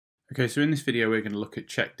Okay, so in this video we're going to look at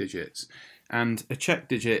check digits, and a check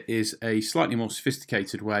digit is a slightly more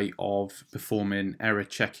sophisticated way of performing error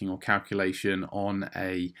checking or calculation on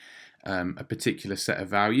a particular set of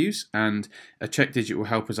values, and a check digit will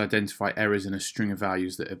help us identify errors in a string of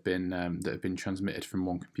values that have been transmitted from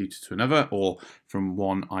one computer to another or from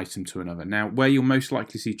one item to another. Now, where you'll most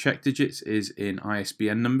likely see check digits is in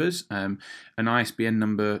ISBN numbers. An ISBN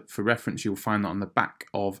number, for reference, you'll find that on the back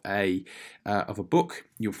of a book.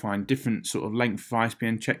 You'll find different sort of length of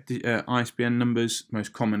ISBN numbers.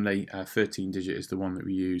 Most commonly, 13 digit is the one that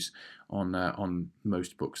we use on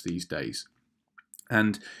most books these days,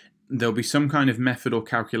 and there'll be some kind of method or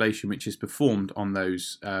calculation which is performed on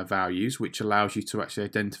those values, which allows you to actually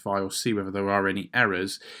identify or see whether there are any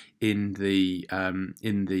errors in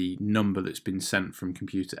the number that's been sent from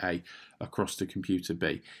computer A across to computer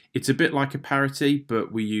B. It's a bit like a parity,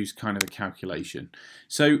 but we use kind of a calculation.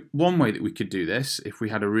 So one way that we could do this, if we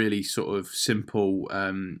had a really sort of simple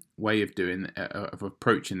way of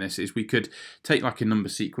approaching this, is we could take like a number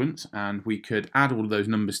sequence and we could add all of those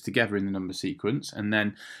numbers together in the number sequence, and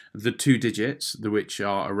then the two digits which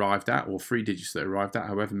are arrived at, or three digits that are arrived at,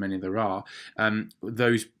 however many there are,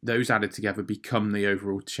 those added together become the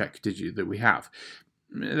overall check digit that we have.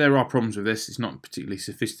 There are problems with this. It's not particularly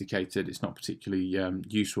sophisticated. It's not particularly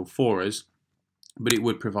useful for us, but it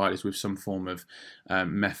would provide us with some form of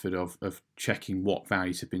method of checking what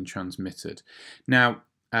values have been transmitted. Now,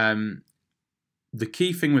 the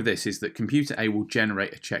key thing with this is that computer A will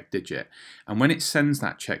generate a check digit, and when it sends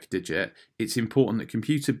that check digit, it's important that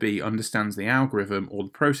computer B understands the algorithm or the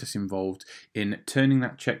process involved in turning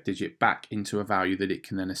that check digit back into a value that it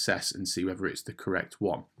can then assess and see whether it's the correct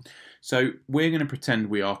one. So we're going to pretend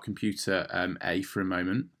we are computer A for a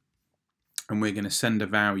moment, and we're going to send a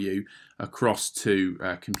value across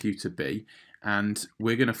to computer B, and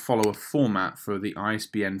we're going to follow a format for the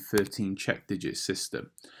ISBN 13 check digit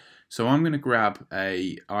system. So I'm going to grab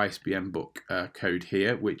a ISBN book code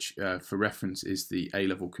here, which for reference is the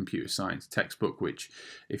A-level computer science textbook, which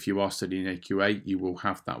if you are studying AQA, you will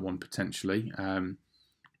have that one potentially. I'm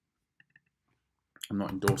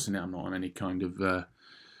not endorsing it. I'm not on any kind of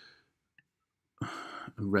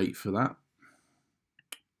rate for that.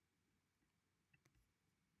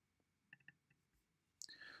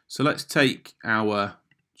 So let's take our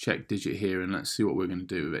check digit here and let's see what we're going to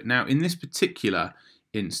do with it. Now, in this particular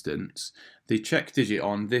instance, the check digit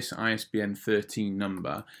on this ISBN 13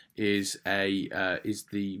 number is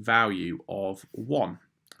the value of 1.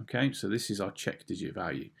 Okay, so this is our check digit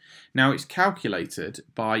value. Now it's calculated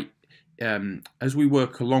by as we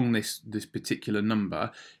work along this particular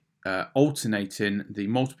number, alternating the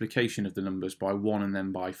multiplication of the numbers by 1 and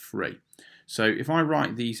then by 3. So if I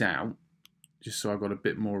write these out, just so I've got a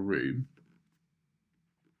bit more room.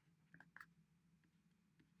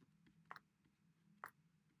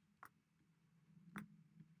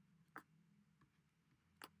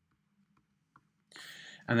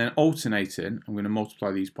 And then alternating, I'm going to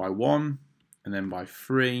multiply these by 1 and then by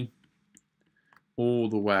 3 all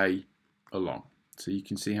the way along. So you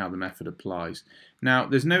can see how the method applies. Now,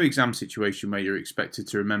 there's no exam situation where you're expected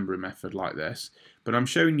to remember a method like this, but I'm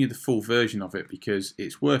showing you the full version of it because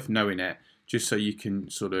it's worth knowing it, just so you can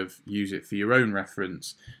sort of use it for your own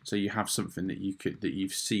reference, so you have something that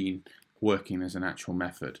you've seen working as an actual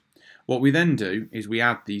method. What we then do is we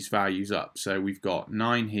add these values up. So we've got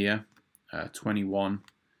 9 here, 21,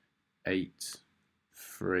 8,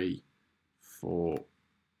 3, 4,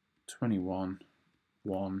 21,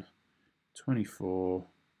 1, 24,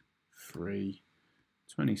 3,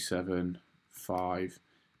 27, 5,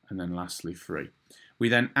 and then lastly 3. We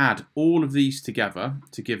then add all of these together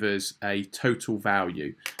to give us a total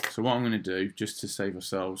value. So what I'm going to do, just to save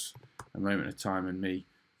ourselves a moment of time and me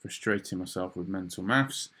frustrating myself with mental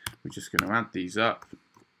maths, we're just going to add these up.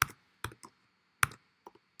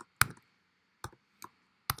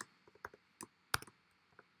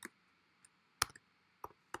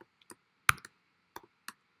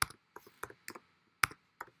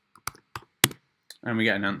 And we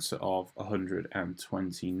get an answer of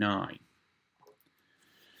 129.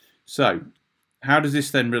 So, how does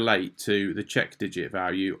this then relate to the check digit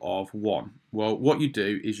value of 1? Well, what you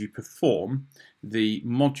do is you perform the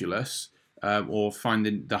modulus, or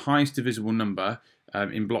finding the highest divisible number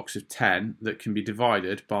in blocks of 10 that can be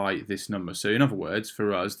divided by this number. So in other words,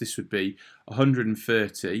 for us, this would be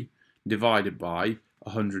 130 divided by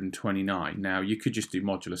 129. Now you could just do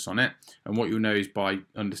modulus on it, and what you'll know is by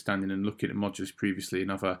understanding and looking at modulus previously in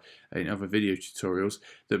other video tutorials,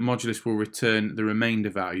 that modulus will return the remainder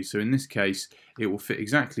value. So in this case it will fit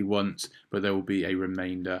exactly once, but there will be a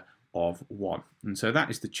remainder of 1. And so that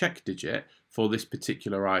is the check digit for this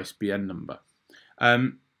particular ISBN number.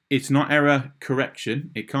 It's not error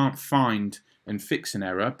correction. It can't find and fix an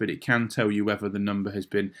error, but it can tell you whether the number has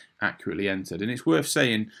been accurately entered. And it's worth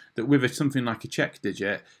saying that with something like a check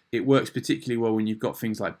digit, it works particularly well when you've got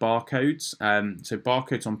things like barcodes. So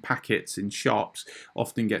barcodes on packets in shops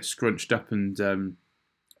often get scrunched up and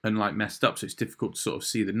like messed up, so it's difficult to sort of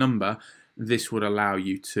see the number. This would allow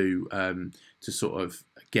you to sort of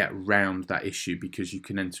get round that issue because you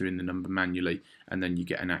can enter in the number manually and then you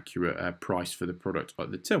get an accurate price for the product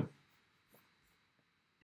at the till.